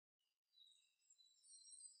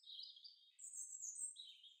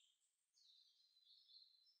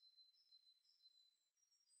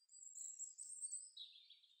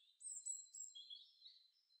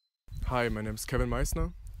Hi, my name is Kevin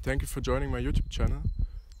Meißner. Thank you for joining my YouTube channel.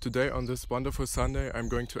 Today on this wonderful Sunday I'm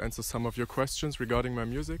going to answer some of your questions regarding my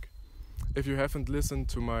music. If you haven't listened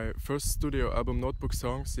to my first studio album Notebook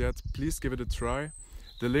Songs yet, please give it a try.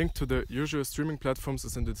 The link to the usual streaming platforms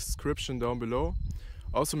is in the description down below.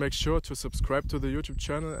 Also make sure to subscribe to the YouTube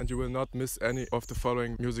channel and you will not miss any of the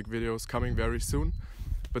following music videos coming very soon.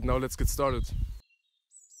 But now let's get started.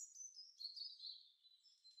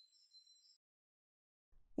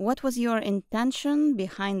 What was your intention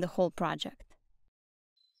behind the whole project?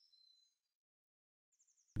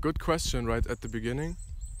 Good question right at the beginning.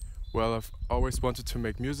 Well, I've always wanted to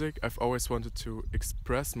make music. I've always wanted to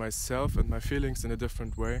express myself and my feelings in a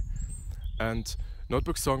different way. And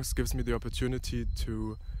Notebook Songs gives me the opportunity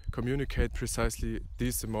to communicate precisely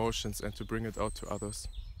these emotions and to bring it out to others.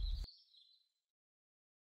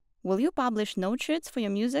 Will you publish note sheets for your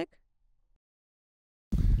music?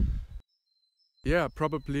 Yeah,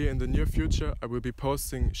 probably in the near future I will be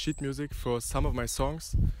posting sheet music for some of my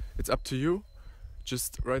songs. It's up to you.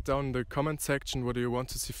 Just write down in the comment section what do you want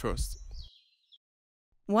to see first.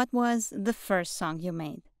 What was the first song you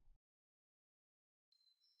made?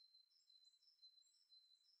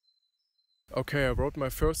 Okay, I wrote my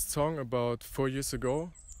first song about 4 years ago,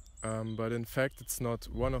 but in fact it's not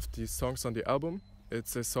one of the songs on the album.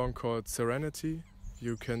 It's a song called Serenity.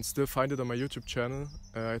 You can still find it on my YouTube channel.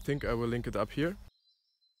 I think I will link it up here.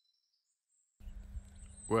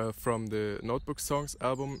 Well, from the Notebook Songs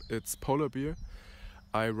album, it's Polar Beer.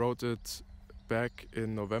 I wrote it back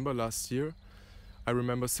in November last year. I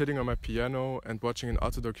remember sitting on my piano and watching an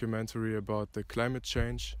art documentary about the climate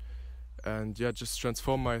change and just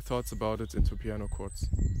transform my thoughts about it into piano chords.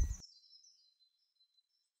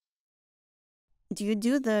 Do you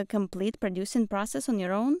do the complete producing process on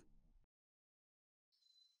your own?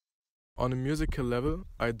 On a musical level,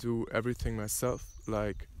 I do everything myself,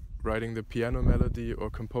 like writing the piano melody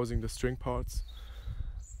or composing the string parts.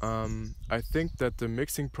 I think that the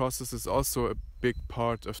mixing process is also a big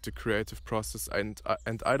part of the creative process, and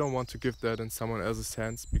I don't want to give that in someone else's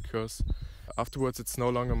hands because afterwards it's no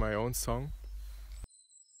longer my own song.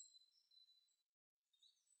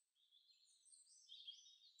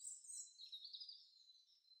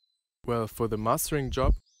 Well, for the mastering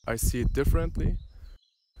job, I see it differently.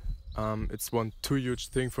 It's one too huge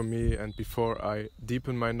thing for me, and before I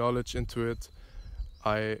deepen my knowledge into it,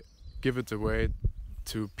 I give it away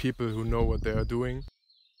to people who know what they are doing.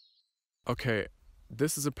 Okay,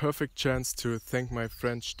 this is a perfect chance to thank my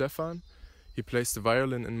friend Stefan. He plays the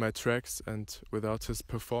violin in my tracks, and without his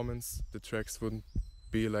performance, the tracks wouldn't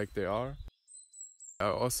be like they are. I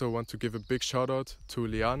also want to give a big shout out to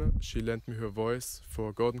Liane. She lent me her voice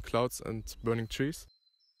for Golden Clouds and Burning Trees.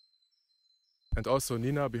 And also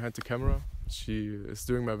Nina behind the camera. She is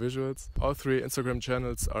doing my visuals. All 3 Instagram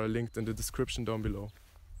channels are linked in the description down below.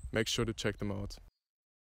 Make sure to check them out.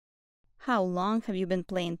 How long have you been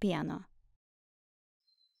playing piano?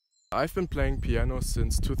 I've been playing piano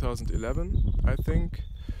since 2011, I think.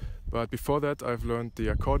 But before that I've learned the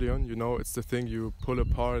accordion. You know, it's the thing you pull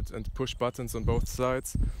apart and push buttons on both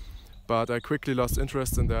sides. But I quickly lost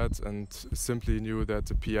interest in that and simply knew that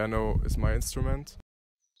the piano is my instrument.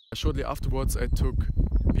 Shortly afterwards I took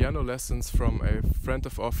piano lessons from a friend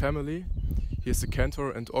of our family. He is a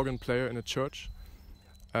cantor and organ player in a church.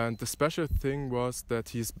 And the special thing was that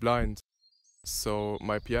he's blind. So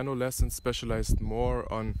my piano lessons specialized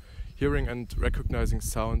more on hearing and recognizing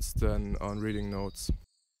sounds than on reading notes.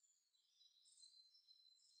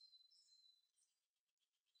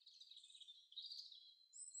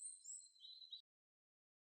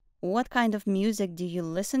 What kind of music do you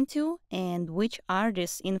listen to, and which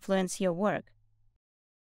artists influence your work?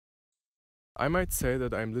 I might say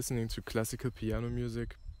that I'm listening to classical piano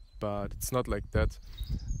music, but it's not like that.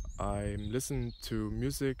 I'm listening to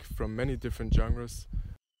music from many different genres.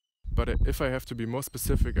 But if I have to be more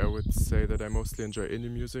specific, I would say that I mostly enjoy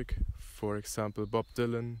indie music. For example, Bob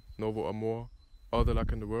Dylan, Novo Amor, All the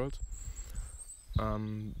Luck in the World.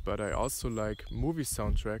 But I also like movie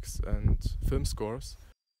soundtracks and film scores.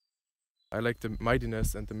 I like the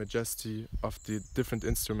mightiness and the majesty of the different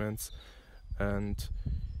instruments. And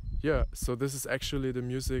so this is actually the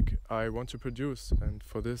music I want to produce. And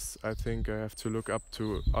for this, I think I have to look up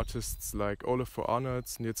to artists like Olafur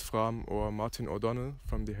Arnalds, Nils Frahm or Martin O'Donnell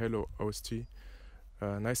from the Halo OST.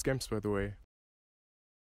 Nice games, by the way.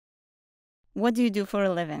 What do you do for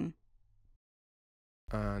a living?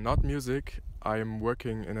 Not music. I am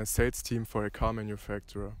working in a sales team for a car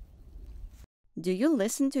manufacturer. Do you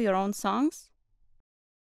listen to your own songs?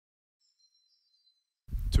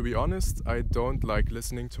 To be honest, I don't like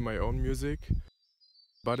listening to my own music.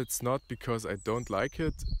 but it's not because I don't like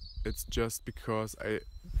it, it's just because I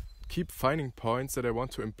keep finding points that I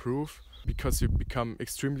want to improve, because you become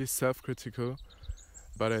extremely self-critical.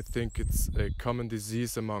 But I think it's a common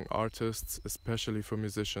disease among artists, especially for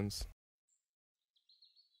musicians.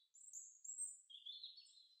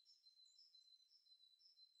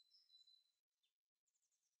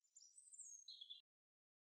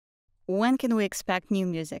 When can we expect new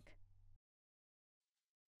music?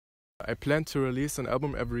 I plan to release an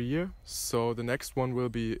album every year, so the next one will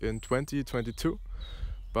be in 2022.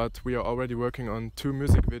 But we are already working on 2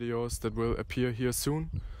 music videos that will appear here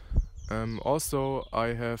soon. Also, I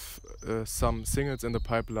have some singles in the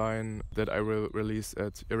pipeline that I will release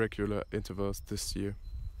at irregular intervals this year.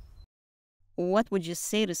 What would you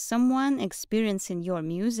say to someone experiencing your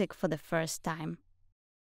music for the first time?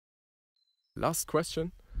 Last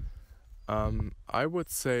question. I would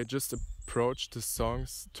say just approach the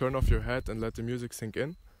songs, turn off your head and let the music sink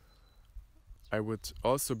in. I would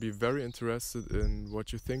also be very interested in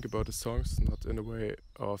what you think about the songs, not in a way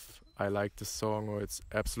of I like the song or it's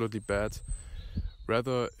absolutely bad,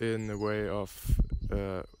 rather in a way of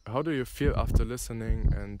how do you feel after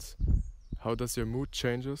listening and how does your mood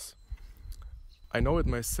changes. I know it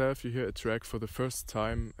myself, you hear a track for the first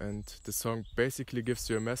time and the song basically gives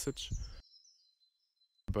you a message.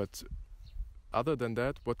 But other than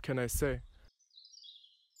that, what can I say?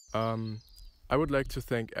 I would like to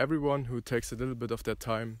thank everyone who takes a little bit of their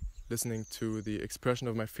time listening to the expression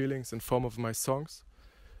of my feelings in form of my songs.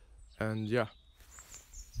 And yeah,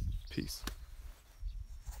 peace.